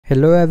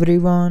Hello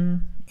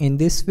everyone, in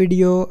this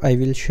video I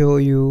will show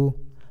you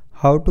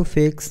how to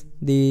fix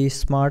the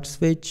smart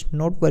switch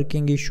not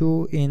working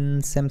issue in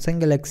Samsung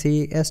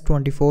Galaxy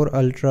S24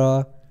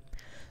 Ultra.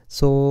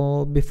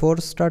 So before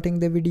starting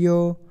the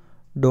video,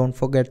 don't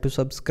forget to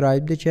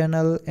subscribe the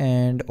channel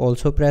and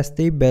also press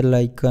the bell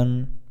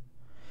icon.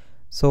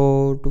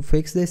 So to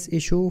fix this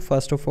issue,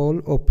 first of all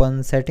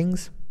open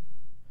settings.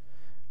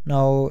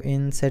 Now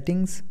in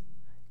settings,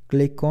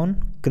 click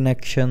on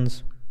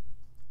connections.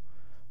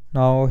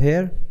 Now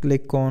here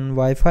click on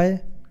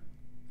Wi-Fi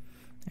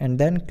and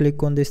then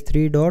click on this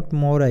three dot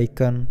more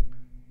icon.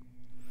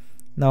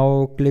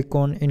 Now click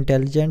on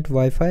intelligent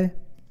Wi-Fi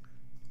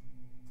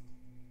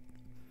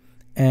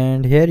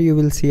and here you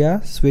will see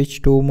a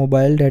switch to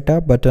mobile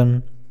data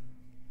button.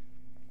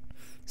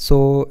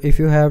 So if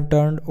you have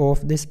turned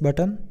off this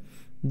button,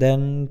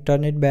 then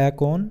turn it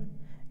back on,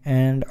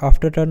 and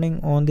after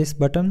turning on this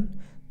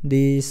button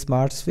the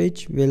smart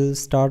switch will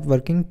start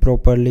working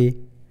properly.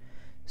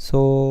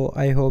 So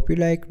I hope you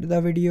liked the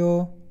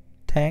video.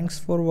 Thanks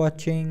for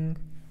watching.